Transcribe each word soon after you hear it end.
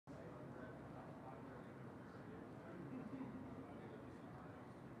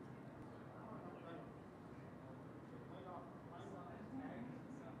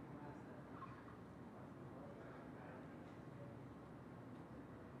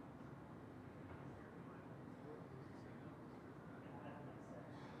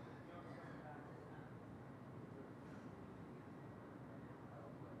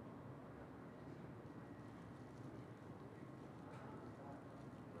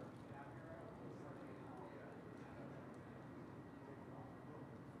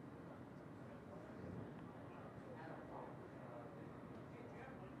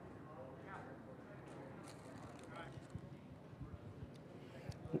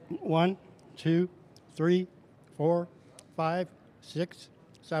1, 2, 3, 4, 5, 6,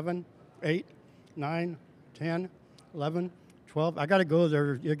 7, 8, 9, 10, 11, 12. I got to go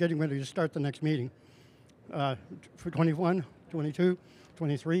there. You're getting ready to start the next meeting. For 21, 22,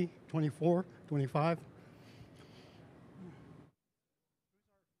 23, 24, 25.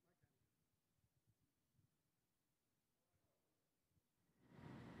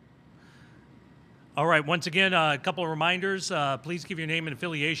 All right, once again, a couple of reminders. Please give your name and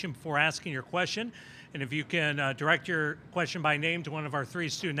affiliation before asking your question. And if you can direct your question by name to one of our 3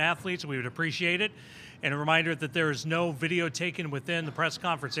 student athletes, we would appreciate it. And a reminder that there is no video taken within the press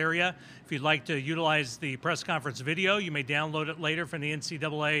conference area. If you'd like to utilize the press conference video, you may download it later from the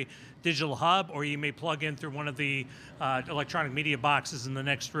NCAA Digital Hub, or you may plug in through one of the electronic media boxes in the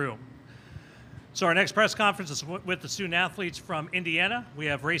next room. So our next press conference is with the student athletes from Indiana. We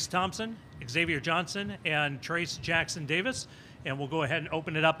have Thompson, Xavier Johnson, and Trayce Jackson-Davis. And we'll go ahead and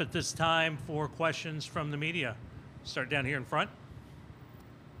open it up at this time for questions from the media. Start down here in front.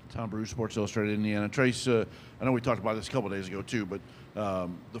 Tom Bruce, Sports Illustrated, Indiana. Trayce, I know we talked about this a couple days ago too, but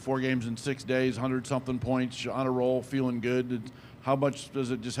the 4 games in 6 days, 100-something points, on a roll, feeling good. How much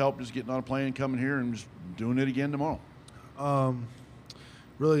does it just help just getting on a plane, coming here, and just doing it again tomorrow?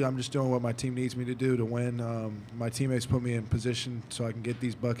 Really, I'm just doing what my team needs me to do to win. My teammates put me in position so I can get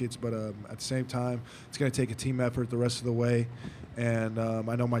these buckets, but at the same time, it's going to take a team effort the rest of the way. And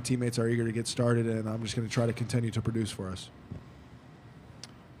I know my teammates are eager to get started, and I'm just going to try to continue to produce for us.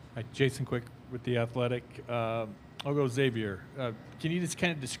 Hi, Jason Quick with The Athletic. I'll go Xavier. Can you just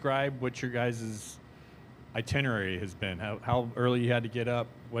kind of describe what your guys' itinerary has been? How early you had to get up,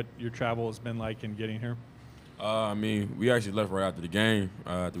 what your travel has been like in getting here? I mean, we actually left right after the game.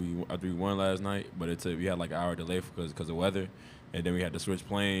 After we won last night, but we had like an hour delay because of weather, and then we had to switch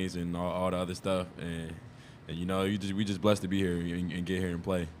planes and all the other stuff. And you know, we just blessed to be here and get here and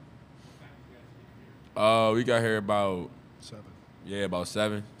play. We got here about 7. Yeah, about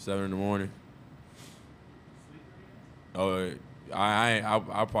 7 in the morning. Oh, I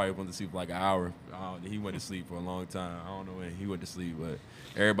probably went to sleep for like an hour. He went to sleep for a long time. I don't know when he went to sleep, but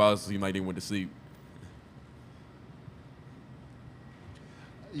everybody else seemed like they went to sleep.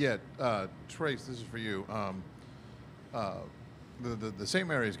 Yeah, Trayce, this is for you. The St.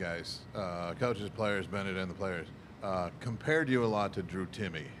 Mary's guys, coaches, players, Bennett, and the players, compared you a lot to Drew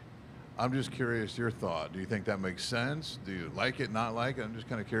Timme. I'm just curious your thought. Do you think that makes sense? Do you like it, not like it? I'm just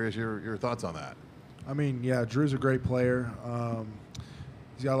kind of curious your thoughts on that. I mean, yeah, Drew's a great player.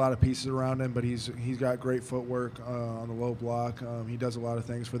 He's got a lot of pieces around him, but he's got great footwork on the low block. He does a lot of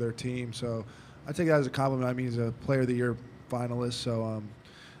things for their team. So I take that as a compliment. I mean, he's a Player of the Year finalist. So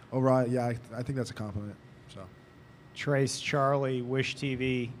overall, yeah, I think that's a compliment. So, Trayce, Charlie, Wish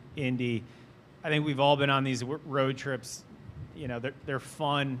TV, Indy. I think we've all been on these road trips. You know, they're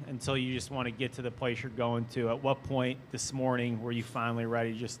fun until you just want to get to the place you're going to. At what point this morning were you finally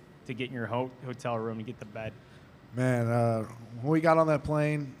ready just to get in your hotel room and get to bed? Man, when we got on that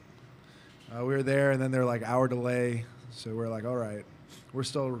plane, we were there, and then they're like hour delay. So we're like, all right, we're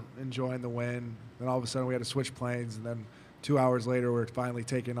still enjoying the win. Then all of a sudden we had to switch planes, and then 2 hours later we're finally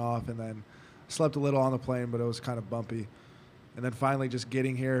taking off, and then slept a little on the plane, but it was kind of bumpy. And then finally just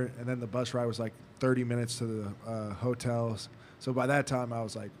getting here, and then the bus ride was like 30 minutes to the hotels. So by that time I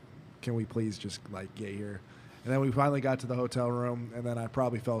was like, can we please just like get here? And then we finally got to the hotel room, and then I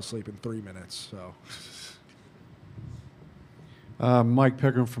probably fell asleep in 3 minutes. So. Mike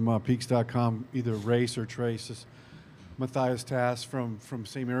Pickram from Peaks.com, either Race or Trayce. Matthias Tass from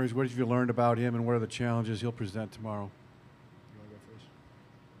St. Mary's. What have you learned about him, and what are the challenges he'll present tomorrow?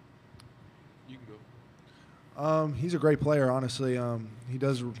 You can go. He's a great player, honestly. He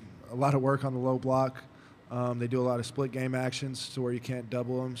does a lot of work on the low block. They do a lot of split game actions to where you can't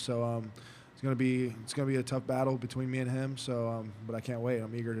double him. So it's gonna be a tough battle between me and him. So, but I can't wait.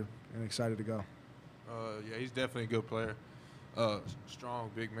 I'm eager and excited to go. Yeah, he's definitely a good player.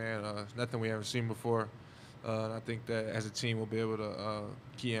 Strong, big man. Nothing we haven't seen before. And I think that as a team we'll be able to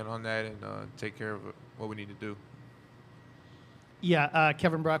key in on that and take care of what we need to do. Yeah,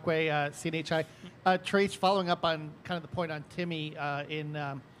 Kevin Brockway, CNHI. Trayce, following up on kind of the point on Timme in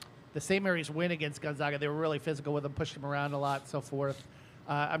the St. Mary's win against Gonzaga, they were really physical with him, pushed him around a lot, so forth.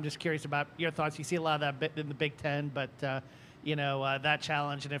 I'm just curious about your thoughts. You see a lot of that in the Big Ten, but that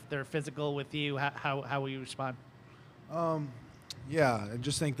challenge, and if they're physical with you, how will you respond? Yeah, I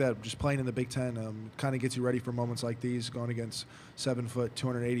just think that just playing in the Big Ten kind of gets you ready for moments like these, going against 7-foot,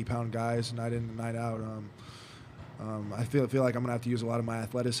 280-pound guys night in and night out. I feel like I'm gonna have to use a lot of my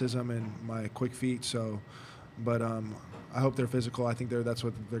athleticism and my quick feet. So, but I hope they're physical. I think that's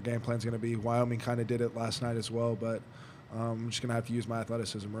what their game plan's gonna be. Wyoming kind of did it last night as well, but I'm just going to have to use my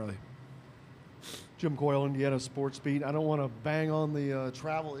athleticism, really. Jim Coyle, Indiana Sports Beat. I don't want to bang on the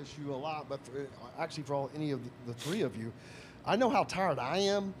travel issue a lot, but actually for any of the three of you, I know how tired I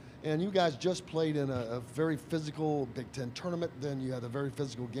am, and you guys just played in a very physical Big Ten tournament. Then you had a very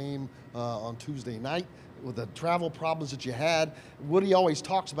physical game on Tuesday night with the travel problems that you had. Woody always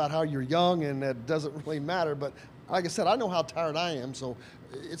talks about how you're young and that doesn't really matter, but like I said, I know how tired I am, so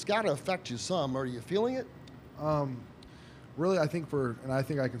it's got to affect you some. Are you feeling it? Really, I think and I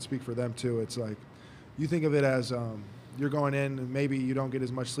think I can speak for them too, it's like, you think of it as you're going in and maybe you don't get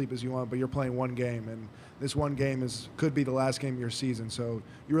as much sleep as you want, but you're playing one game, and this one game could be the last game of your season. So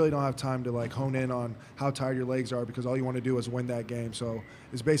you really don't have time to like hone in on how tired your legs are, because all you want to do is win that game. So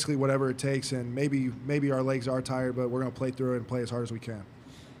it's basically whatever it takes, and maybe our legs are tired, but we're going to play through it and play as hard as we can.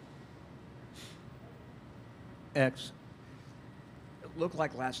 X. It looked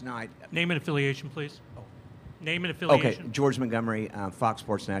like last night. Name and affiliation, please. Name and affiliation. Okay, George Montgomery, Fox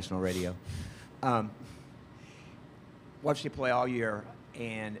Sports National Radio. Watched you play all year,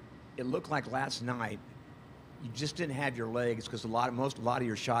 and it looked like last night you just didn't have your legs because a lot of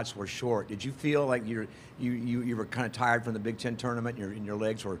your shots were short. Did you feel like you were kind of tired from the Big Ten tournament, and your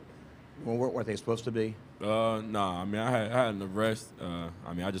legs weren't what they supposed to be? No, I mean I had enough rest.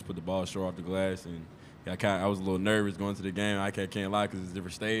 I mean I just put the ball short off the glass, and I was a little nervous going to the game. I can't lie because it's a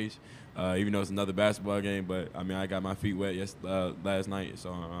different stage, even though it's another basketball game. But I mean I got my feet wet last night,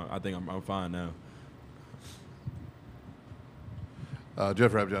 so I think I'm fine now.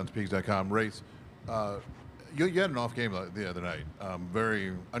 Jeff Rabjohns, Peaks.com. Race, you had an off game the other night.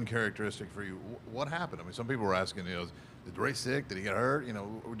 Very uncharacteristic for you. What happened? I mean, some people were asking, is Race sick? Did he get hurt?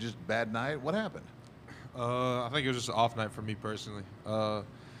 Just bad night? What happened? I think it was just an off night for me personally.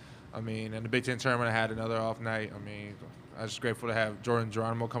 I mean, in the Big Ten tournament, I had another off night. I mean, I was just grateful to have Jordan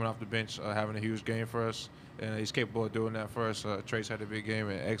Geronimo coming off the bench, having a huge game for us. And he's capable of doing that for us. Trayce had a big game,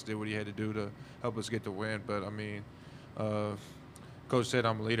 and X did what he had to do to help us get the win. But, I mean, Coach said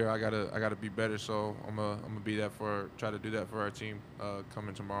I'm a leader. I gotta be better, so I'm gonna be try to do that for our team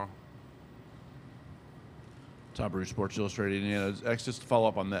coming tomorrow. Tom Bruce, Sports Illustrated Indiana. X, just to follow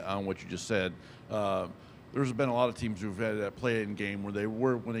up on what you just said. There's been a lot of teams who've had that play-in game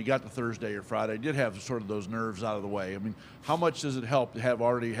where when they got to Thursday or Friday, did have sort of those nerves out of the way. I mean, how much does it help to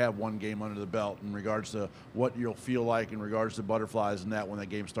already have one game under the belt in regards to what you'll feel like in regards to butterflies and that when that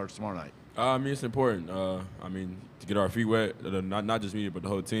game starts tomorrow night? I mean, it's important. I mean, to get our feet wet, not just me, but the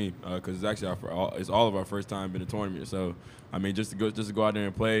whole team, because it's actually it's all of our first time in the tournament. So, I mean, just to go out there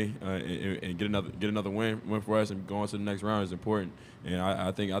and play and get another win for us and go on to the next round is important. And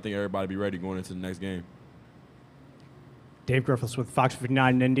I think everybody be ready going into the next game. Dave Griffiths with Fox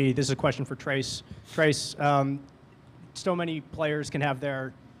 59 in Indy. This is a question for Trayce. Trayce, so many players can have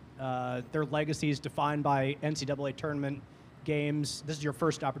their legacies defined by NCAA tournament games. This is your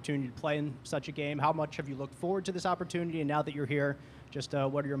first opportunity to play in such a game. How much have you looked forward to this opportunity? And now that you're here, just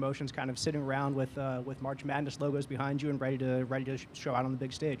what are your emotions kind of sitting around with March Madness logos behind you and ready to show out on the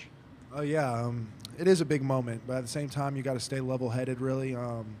big stage? Oh, yeah. It is a big moment, but at the same time, you got to stay level-headed, really.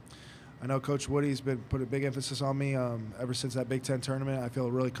 I know Coach Woody's put a big emphasis on me ever since that Big Ten tournament. I feel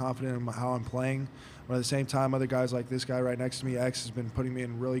really confident in how I'm playing. But at the same time, other guys like this guy right next to me, X, has been putting me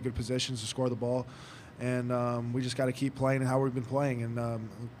in really good positions to score the ball. And we just got to keep playing how we've been playing. And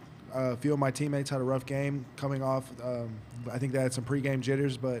a few of my teammates had a rough game coming off. I think they had some pregame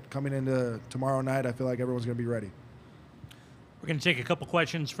jitters, but coming into tomorrow night, I feel like everyone's going to be ready. We're going to take a couple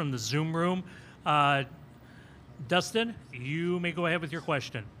questions from the Zoom room. Dustin, you may go ahead with your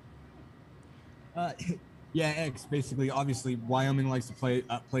question. Yeah, X, basically, obviously, Wyoming likes to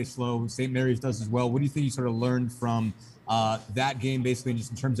play slow. St. Mary's does as well. What do you think you sort of learned from that game, basically,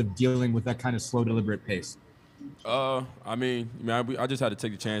 just in terms of dealing with that kind of slow, deliberate pace? I just had to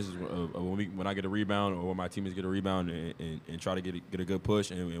take the chances of when I get a rebound or when my teammates get a rebound and try to get a good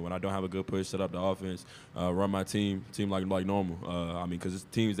push. And when I don't have a good push, set up the offense, run my team like normal. Because it's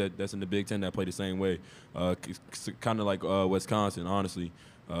teams that's in the Big Ten that play the same way. Kind of like Wisconsin, honestly.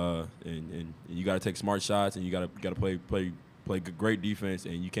 And you got to take smart shots, and you got to play great defense,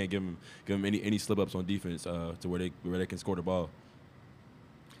 and you can't give them any slip ups on defense to where they can score the ball.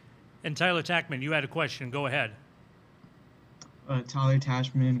 And Tyler Tackman, you had a question. Go ahead. Tyler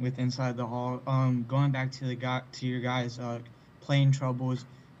Tashman with Inside the Hall. Going back to your guys' playing troubles,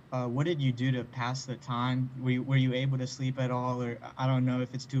 what did you do to pass the time? Were you able to sleep at all, or I don't know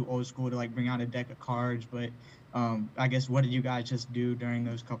if it's too old school to like bring out a deck of cards, but I guess what did you guys just do during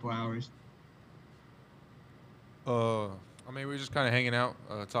those couple hours? We were just kind of hanging out,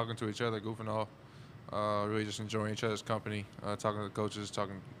 talking to each other, goofing off. Really just enjoying each other's company, talking to the coaches,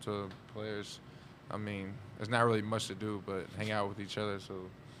 talking to players. I mean, there's not really much to do but hang out with each other. So,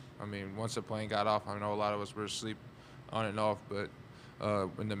 I mean, once the plane got off, I know a lot of us were asleep on and off, but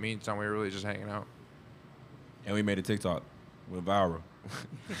in the meantime, we were really just hanging out. And we made a TikTok. Went viral.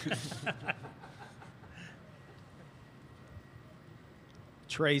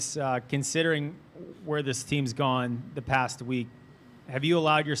 Trayce, considering where this team's gone the past week, have you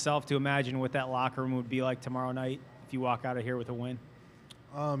allowed yourself to imagine what that locker room would be like tomorrow night if you walk out of here with a win?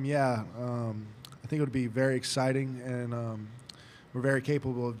 Yeah. I think it would be very exciting, and we're very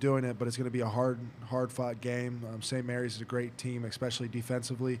capable of doing it, but it's going to be a hard-fought game. St. Mary's is a great team, especially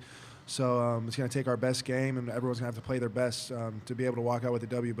defensively. So it's going to take our best game, and everyone's going to have to play their best to be able to walk out with a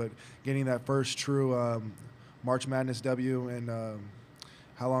W. But getting that first true March Madness W and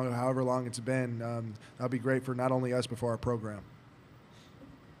however long it's been, that'll be great for not only us but for our program.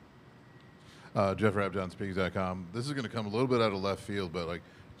 Jeff Rabjohn, Speaks.com. This is going to come a little bit out of left field, but like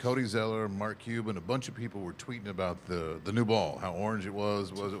Cody Zeller, Mark Cuban, a bunch of people were tweeting about the new ball, how orange it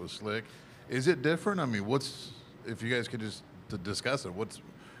was slick. Is it different? I mean, if you guys could just to discuss it,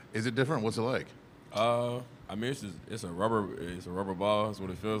 is it different? What's it like? I mean, it's a rubber ball. That's what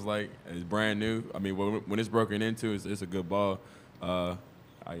it feels like. It's brand new. I mean, when it's broken into, it's a good ball.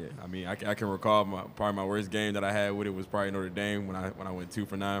 I can recall probably my worst game that I had with it was probably Notre Dame when I went 2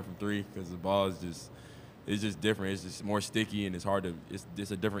 for 9 from 3 because the ball is just different. It's just more sticky and it's hard to.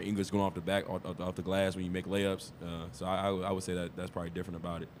 It's a different English going off the glass when you make layups. So I would say that's probably different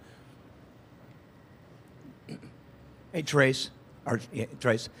about it. Hey Trayce,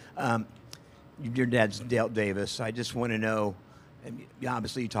 your dad's Dale Davis. I just want to know.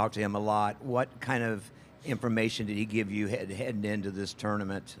 Obviously, you talked to him a lot. What kind of information did he give you heading into this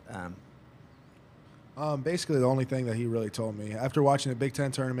tournament? Basically, the only thing that he really told me after watching the Big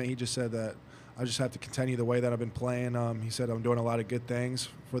Ten tournament, he just said that I just have to continue the way that I've been playing. He said I'm doing a lot of good things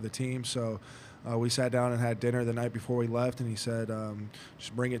for the team. So we sat down and had dinner the night before we left, and he said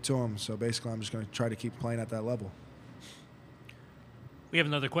just bring it to him. So basically, I'm just going to try to keep playing at that level. We have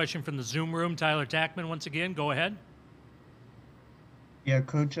another question from the Zoom room. Tyler Tackman, once again, go ahead. Yeah,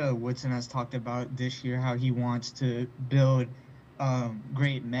 Coach Woodson has talked about this year how he wants to build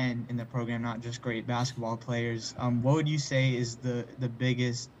great men in the program, not just great basketball players. What would you say is the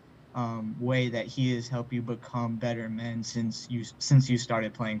biggest way that he has helped you become better men since you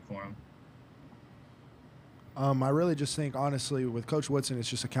started playing for him? I really just think, honestly, with Coach Woodson, it's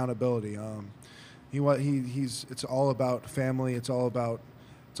just accountability. It's all about family. It's all about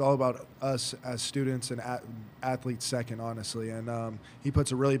us as students and athletes second, honestly. And he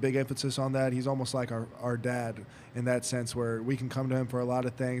puts a really big emphasis on that. He's almost like our dad in that sense, where we can come to him for a lot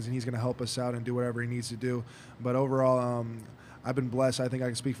of things, and he's going to help us out and do whatever he needs to do. But overall, I've been blessed. I think I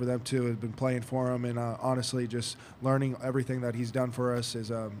can speak for them too. I've been playing for him, and honestly, just learning everything that he's done for us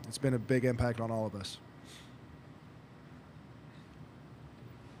it's been a big impact on all of us.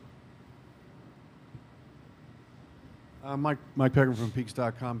 Mike Pegram from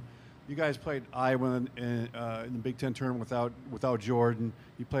Peaks.com. You guys played Iowa in the Big Ten tournament without Jordan.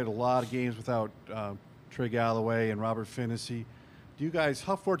 You played a lot of games without Trey Galloway and Robert Finney.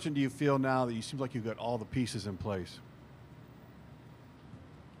 How fortunate do you feel now that you seem like you've got all the pieces in place?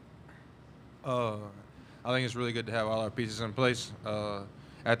 I think it's really good to have all our pieces in place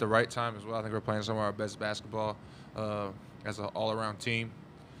at the right time as well. I think we're playing some of our best basketball as an all-around team.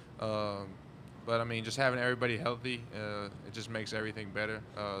 But, I mean, just having everybody healthy, it just makes everything better.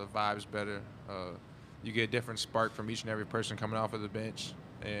 The vibe's better. You get a different spark from each and every person coming off of the bench.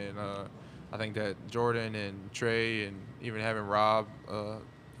 And I think that Jordan and Trey and even having Rob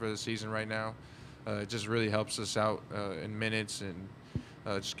for the season right now, it just really helps us out in minutes and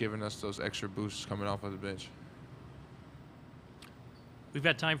just giving us those extra boosts coming off of the bench. We've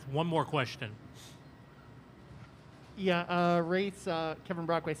got time for one more question. Yeah, Race, Kevin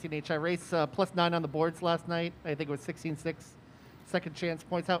Brockway, CNHI. Race +9 on the boards last night. I think it was 16-6 second chance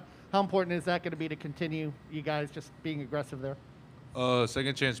points. How important is that going to be to continue you guys just being aggressive there?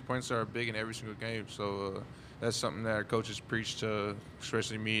 Second chance points are big in every single game, so that's something that our coaches preach to,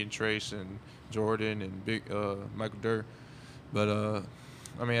 especially me and Trayce and Jordan and Michael Durr. But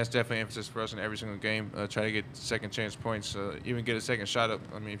I mean, that's definitely emphasis for us in every single game. Try to get second chance points, even get a second shot up.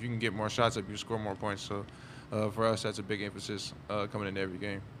 I mean, if you can get more shots up, you score more points. So for us, that's a big emphasis coming into every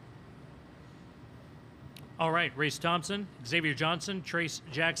game. All right, Race Thompson, Xavier Johnson, Trayce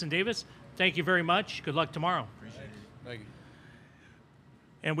Jackson-Davis, thank you very much. Good luck tomorrow. Appreciate it. Thank you.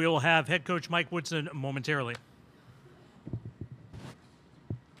 And we will have head coach Mike Woodson momentarily.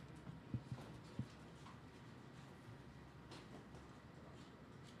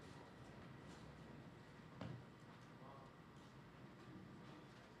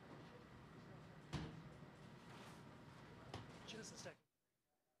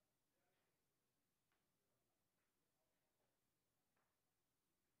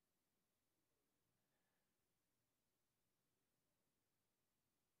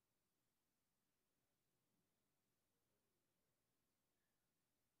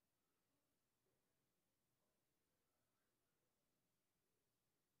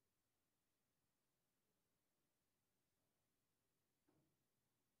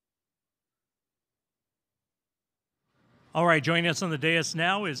 All right, joining us on the dais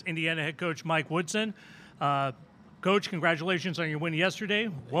now is Indiana head coach Mike Woodson. Coach, congratulations on your win yesterday.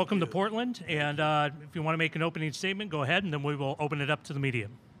 Welcome to Portland. And if you want to make an opening statement, go ahead, and then we will open it up to the media.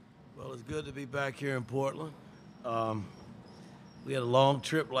 Well, it's good to be back here in Portland. We had a long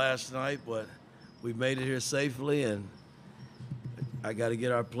trip last night, but we made it here safely, and I got to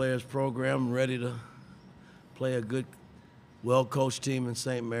get our players programmed ready to play a good, well-coached team in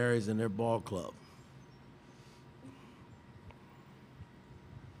St. Mary's and their ball club.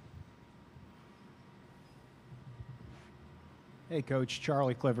 Hey, Coach.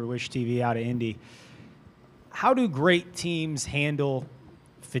 Charlie Clifford, Wish TV out of Indy. How do great teams handle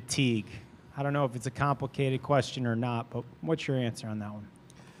fatigue? I don't know if it's a complicated question or not, but what's your answer on that one?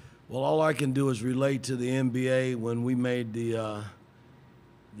 Well, all I can do is relate to the NBA when we made the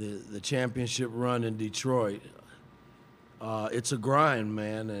championship run in Detroit. It's a grind,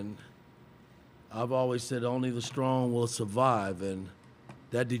 man, and I've always said only the strong will survive. And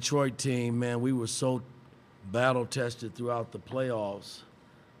that Detroit team, man, we were so battle-tested throughout the playoffs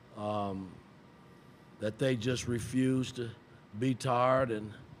that they just refused to be tired,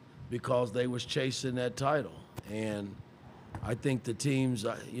 and because they was chasing that title. And I think the teams,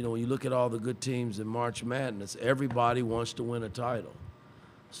 you know, when you look at all the good teams in March Madness, everybody wants to win a title.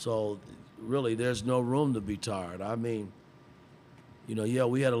 So really, there's no room to be tired. I mean, you know, yeah,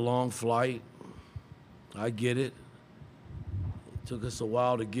 we had a long flight. I get it. It took us a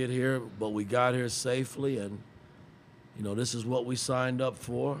while to get here, but we got here safely, and, you know, this is what we signed up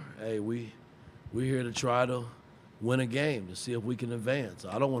for. Hey, we're here to try to win a game, to see if we can advance.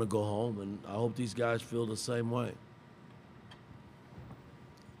 I don't want to go home, and I hope these guys feel the same way.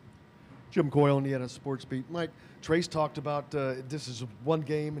 Jim Coyle, Indiana Sports Beat. Mike, Trayce talked about this is one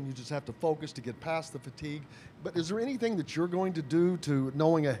game and you just have to focus to get past the fatigue. But is there anything that you're going to do to,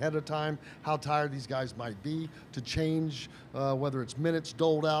 knowing ahead of time how tired these guys might be, to change whether it's minutes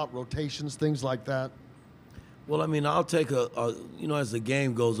doled out, rotations, things like that? Well, I mean, I'll take you know, as the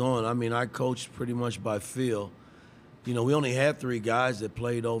game goes on, I mean, I coach pretty much by feel. You know, we only had 3 guys that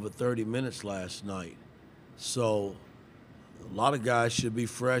played over 30 minutes last night. So a lot of guys should be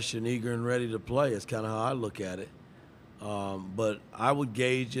fresh and eager and ready to play. It's kind of how I look at it. But I would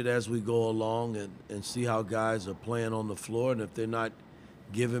gauge it as we go along and see how guys are playing on the floor. And if they're not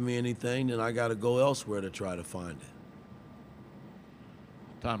giving me anything, then I got to go elsewhere to try to find it.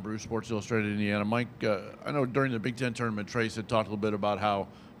 Tom Bruce, Sports Illustrated Indiana. Mike, I know during the Big Ten tournament, Trayce had talked a little bit about how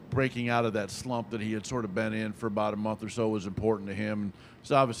breaking out of that slump that he had sort of been in for about a month or so was important to him.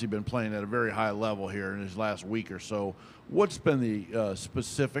 He's obviously been playing at a very high level here in his last week or so. What's been the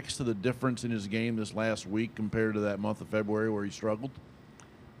specifics to the difference in his game this last week compared to that month of February where he struggled?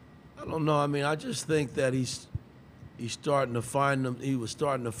 I don't know. I mean, I just think that he's starting to find them. He was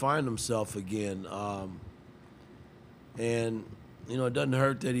starting to find himself again, and you know, it doesn't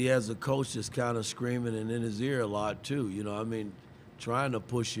hurt that he has a coach that's kind of screaming and in his ear a lot too. You know, I mean, trying to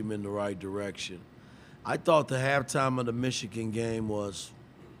push him in the right direction. I thought the halftime of the Michigan game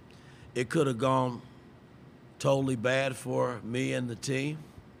it could have gone totally bad for me and the team.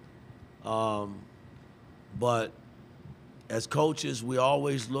 But as coaches, we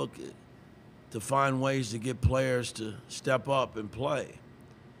always look to find ways to get players to step up and play.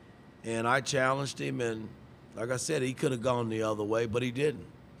 And I challenged him, and like I said, he could have gone the other way, but he didn't.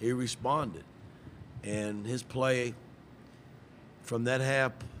 He responded. And his play from that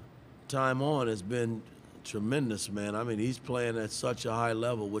half time on has been tremendous, man. I mean, he's playing at such a high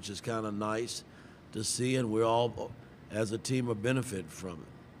level, which is kind of nice to see, and we're all, as a team, are benefiting from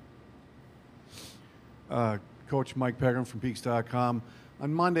it. Coach Mike Pegram from Peaks.com.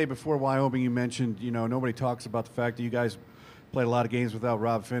 On Monday before Wyoming, you mentioned, you know, nobody talks about the fact that you guys played a lot of games without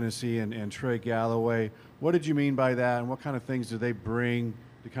Rob Finney and Trey Galloway. What did you mean by that, and what kind of things do they bring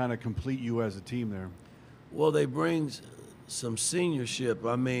to kind of complete you as a team there? Well, they bring some seniorship.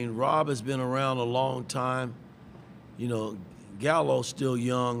 I mean, Rob has been around a long time. You know, Gallo's still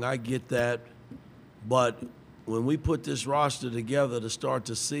young. I get that. But when we put this roster together to start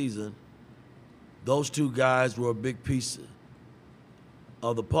the season, those 2 guys were a big piece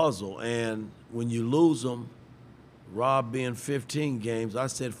of the puzzle. And when you lose them, Rob being 15 games, I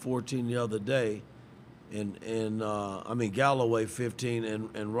said 14 the other day, and I mean Galloway 15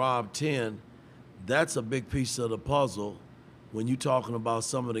 and Rob 10, that's a big piece of the puzzle when you're talking about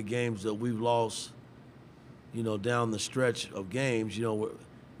some of the games that we've lost, you know, down the stretch of games. You know,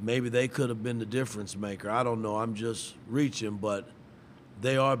 maybe they could have been the difference maker. I don't know. I'm just reaching, but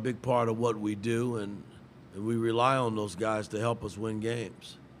they are a big part of what we do, and we rely on those guys to help us win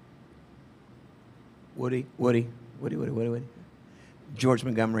games. Woody. George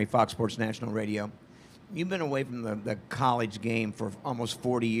Montgomery, Fox Sports National Radio. You've been away from the college game for almost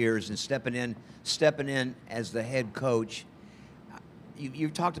 40 years and stepping in as the head coach.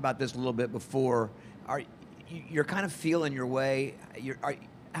 You've talked about this a little bit before. You're kind of feeling your way.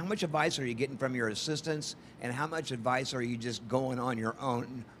 How much advice are you getting from your assistants, and how much advice are you just going on your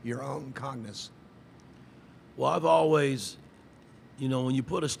own cognizance? Well, I've always, when you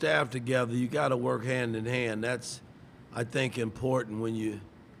put a staff together, you got to work hand in hand. That's, I think, important when you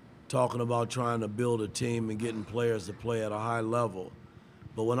talking about trying to build a team and getting players to play at a high level.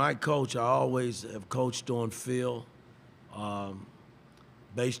 But when I coach, I always have coached on feel,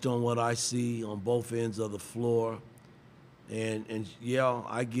 based on what I see on both ends of the floor. And yeah,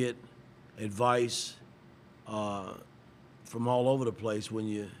 I get advice from all over the place when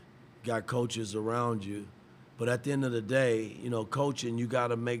you got coaches around you. But at the end of the day, coaching, you got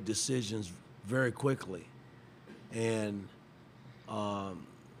to make decisions very quickly. And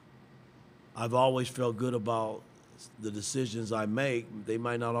I've always felt good about the decisions I make. They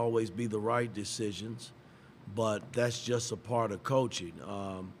might not always be the right decisions, but that's just a part of coaching.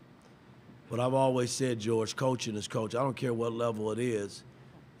 But I've always said, George, coaching is coaching. I don't care what level it is.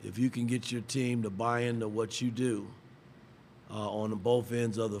 If you can get your team to buy into what you do on both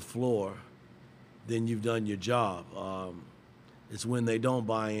ends of the floor, then you've done your job. It's when they don't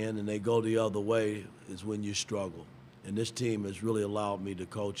buy in and they go the other way is when you struggle. And this team has really allowed me to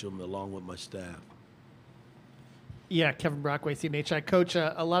coach them along with my staff. Yeah, Kevin Brockway, CNHI. Coach,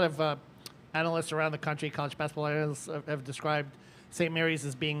 a lot of analysts around the country, college basketball analysts, have described St. Mary's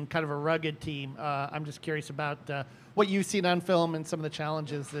as being kind of a rugged team. I'm just curious about what you've seen on film and some of the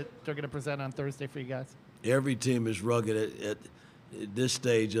challenges that they're going to present on Thursday for you guys. Every team is rugged at this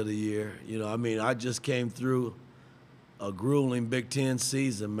stage of the year. I just came through a grueling Big Ten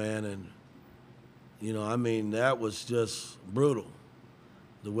season, man, and that was just brutal.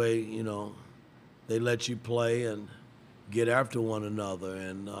 The way, they let you play and get after one another.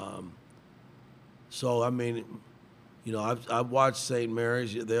 And I've watched St.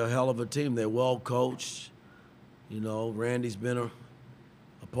 Mary's. They're a hell of a team. They're well coached. Randy's been a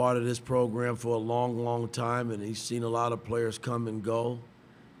part of this program for a long, long time, and he's seen a lot of players come and go.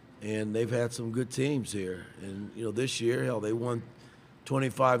 And they've had some good teams here. And, this year, hell, they won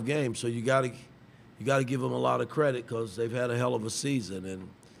 25 games. So you got to give them a lot of credit because they've had a hell of a season. And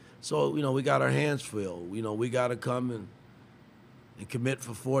so, we got our hands filled. We got to come and commit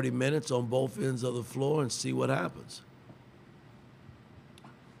for 40 minutes on both ends of the floor and see what happens.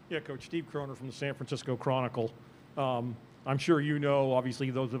 Yeah, Coach, Steve Croner from the San Francisco Chronicle. I'm sure obviously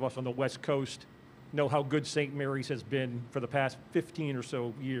those of us on the West Coast know how good St. Mary's has been for the past 15 or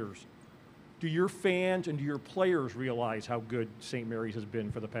so years. Do your fans and do your players realize how good St. Mary's has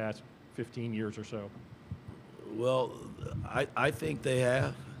been for the past 15 years or so? Well, I think they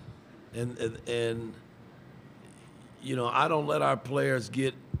have. And I don't let our players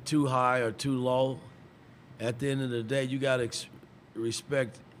get too high or too low. At the end of the day, you got to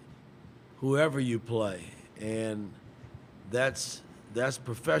respect whoever you play. And that's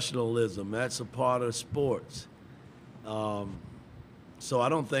professionalism. That's a part of sports. So I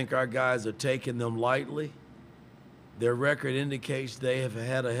don't think our guys are taking them lightly. Their record indicates they have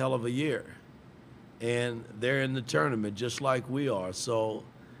had a hell of a year. And they're in the tournament just like we are. So,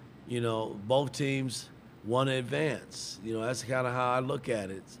 both teams want to advance. That's kind of how I look at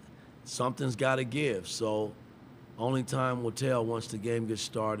it. Something's got to give. So only time will tell once the game gets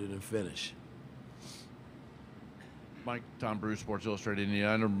started and finished. Mike, Tom Bruce, Sports Illustrated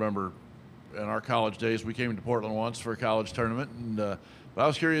Indiana. I remember in our college days, we came to Portland once for a college tournament. And but I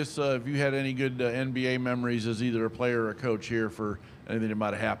was curious if you had any good NBA memories as either a player or a coach here for anything that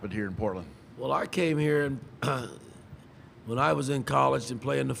might have happened here in Portland. Well, I came here and when I was in college and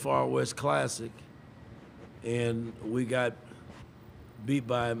playing the Far West Classic, and we got beat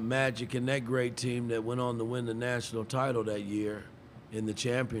by Magic and that great team that went on to win the national title that year in the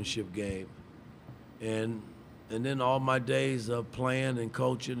championship game. And then all my days of playing and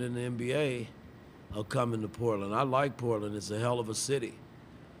coaching in the NBA are coming to Portland. I like Portland. It's a hell of a city.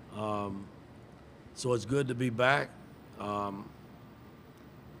 So it's good to be back.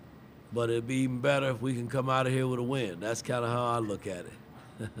 But it'd be even better if we can come out of here with a win. That's kind of how I look at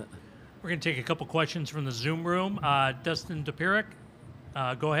it. We're going to take a couple questions from the Zoom room. Dustin DePirick,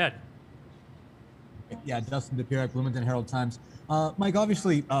 go ahead. Yeah, Dustin DePirick, Bloomington Herald-Times. Mike,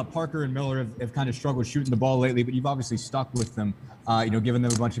 obviously Parker and Miller have kind of struggled shooting the ball lately, but you've obviously stuck with them, giving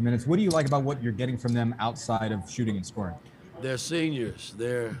them a bunch of minutes. What do you like about what you're getting from them outside of shooting and scoring? They're seniors.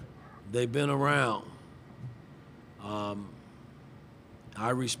 They've been around. I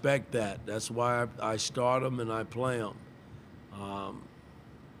respect that. That's why I start them and I play them.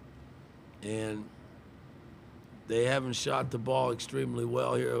 And They haven't shot the ball extremely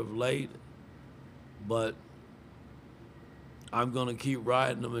well here of late, but I'm going to keep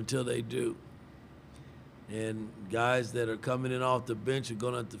riding them until they do. And guys that are coming in off the bench are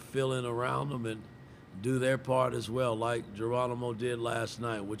going to have to fill in around them and do their part as well, like Geronimo did last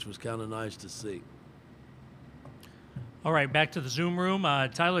night, which was kind of nice to see. All right, back to the Zoom room.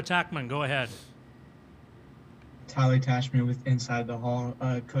 Tyler Tachman, go ahead. Tyler Tashman with Inside the Hall.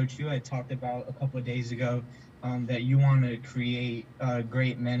 Coach, you had talked about a couple of days ago that you want to create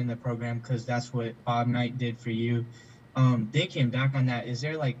great men in the program because that's what Bob Knight did for you. Thinking back on that, is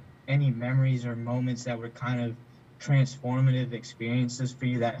there like any memories or moments that were kind of transformative experiences for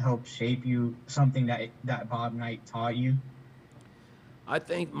you that helped shape you, something that Bob Knight taught you? I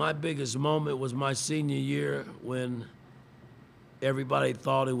think my biggest moment was my senior year when everybody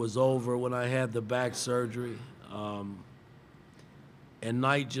thought it was over when I had the back surgery. And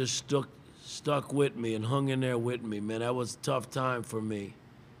Knight just stuck with me and hung in there with me, man. That was a tough time for me.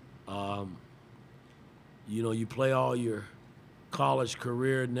 You know, you play all your college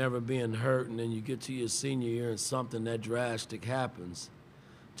career never being hurt, and then you get to your senior year and something that drastic happens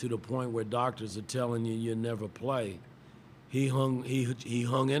to the point where doctors are telling you you'll never play. He hung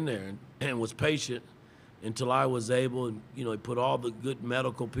in there and was patient until I was able, and you know, he put all the good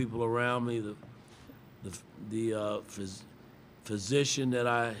medical people around me, the physician that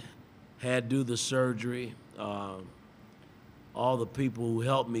I had do the surgery, all the people who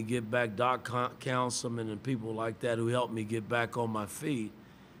helped me get back, Doc Councilman and people like that who helped me get back on my feet.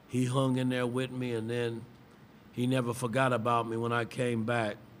 He hung in there with me, and then he never forgot about me when I came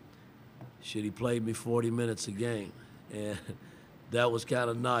back. Shit, he played me 40 minutes a game, and that was kind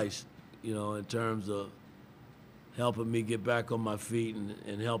of nice, you know, in terms of helping me get back on my feet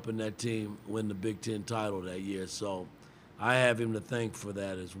and helping that team win the Big Ten title that year. So I have him to thank for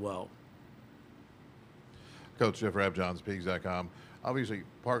that as well. Coach Jeff Rabjohns, Pigs.com. Obviously,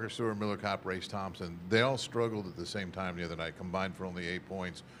 Parker Stewart, Miller Kopp, Trayce Thompson, they all struggled at the same time the other night, combined for only 8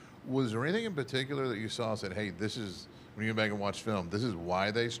 points. Was there anything in particular that you saw and said, hey, this is, when you go back and watch film, this is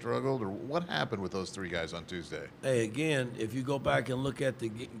why they struggled? Or what happened with those three guys on Tuesday? Hey, again, if you go back and look at the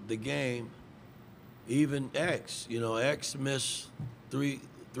game, even X, you know, X missed three,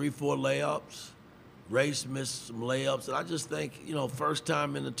 4 layups. Race missed some layups. And I just think, you know, first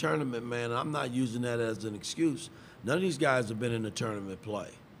time in the tournament, man, I'm not using that as an excuse. None of these guys have been in the tournament play.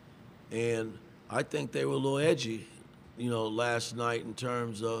 And I think they were a little edgy, you know, last night in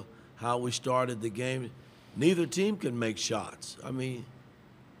terms of how we started the game. Neither team can make shots. I mean,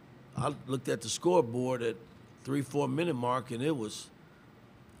 I looked at the scoreboard at 3-4 minute mark, and it was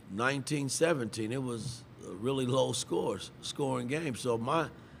 19-17. It was a really low scoring game. So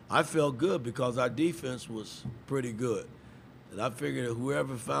I felt good because our defense was pretty good. And I figured that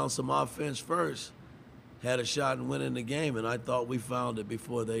whoever found some offense first had a shot in winning the game, and I thought we found it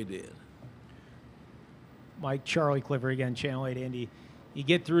before they did. Mike, Charlie Cliver again, Channel 8 Indy. You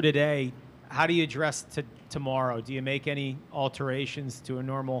get through today, how do you address tomorrow? Do you make any alterations to a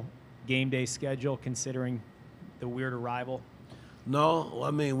normal game day schedule considering the weird arrival? No,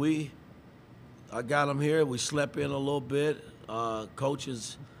 I mean, I got them here. We slept in a little bit.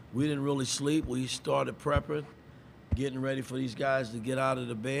 Coaches, we didn't really sleep. We started prepping, getting ready for these guys to get out of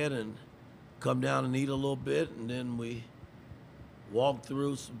the bed and come down and eat a little bit, and then we walked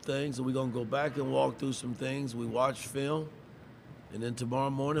through some things, and we're going to go back and walk through some things. We watched film, and then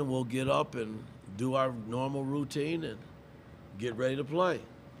tomorrow morning we'll get up and do our normal routine and get ready to play.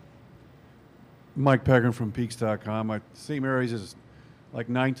 Mike Pegram from Peaks.com. St. Mary's is like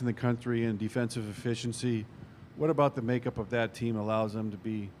 9th in the country in defensive efficiency. What about the makeup of that team allows them to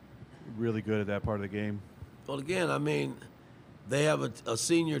be really good at that part of the game? Well, again, I mean, they have a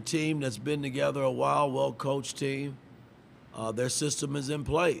senior team that's been together a while, well-coached team. Their system is in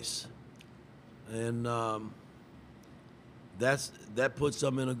place. And that puts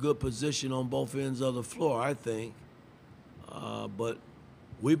them in a good position on both ends of the floor, I think. But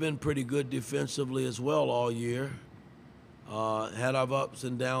we've been pretty good defensively as well all year. Had our ups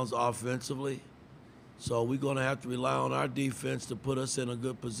and downs offensively. So we're going to have to rely on our defense to put us in a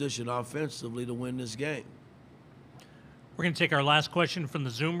good position offensively to win this game. We're going to take our last question from the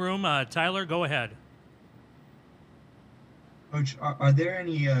Zoom room. Tyler, go ahead. Coach, are there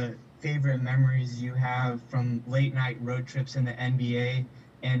any favorite memories you have from late night road trips in the NBA?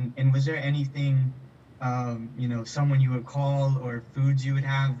 And was there anything, you know, someone you would call or foods you would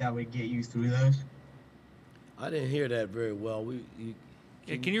have that would get you through those? I didn't hear that very well.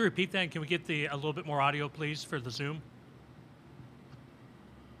 Can you repeat that? Can we get a little bit more audio, please, for the Zoom?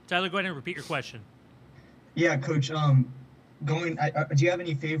 Tyler, go ahead and repeat your question. Yeah, Coach. Do you have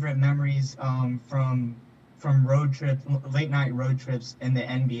any favorite memories from from road trips, late night road trips in the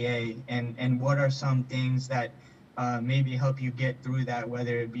NBA, and what are some things that maybe help you get through that,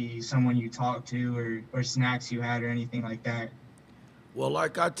 whether it be someone you talked to or snacks you had or anything like that? Well,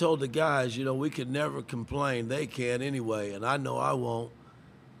 like I told the guys, we could never complain. They can anyway, and I know I won't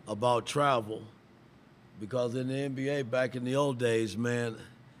about travel, because in the NBA back in the old days, man,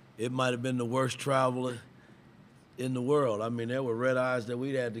 it might have been the worst traveler in the world. I mean, there were red eyes that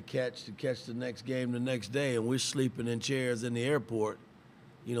we'd had to catch the next game the next day, and we're sleeping in chairs in the airport,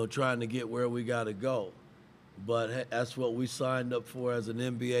 trying to get where we got to go. But that's what we signed up for as an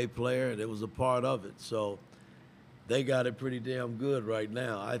NBA player, and it was a part of it. So they got it pretty damn good right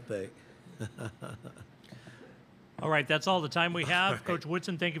now, I think. All right, that's all the time we have. Right. Coach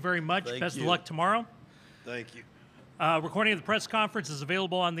Woodson, thank you very much. Thank Best you. of luck tomorrow. Thank you. Recording of the press conference is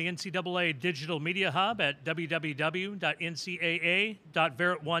available on the NCAA Digital Media Hub at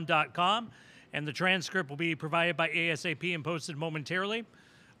www.ncaa.verit1.com, and the transcript will be provided by ASAP and posted momentarily.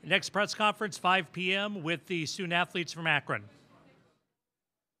 Next press conference, 5 p.m. with the student athletes from Akron.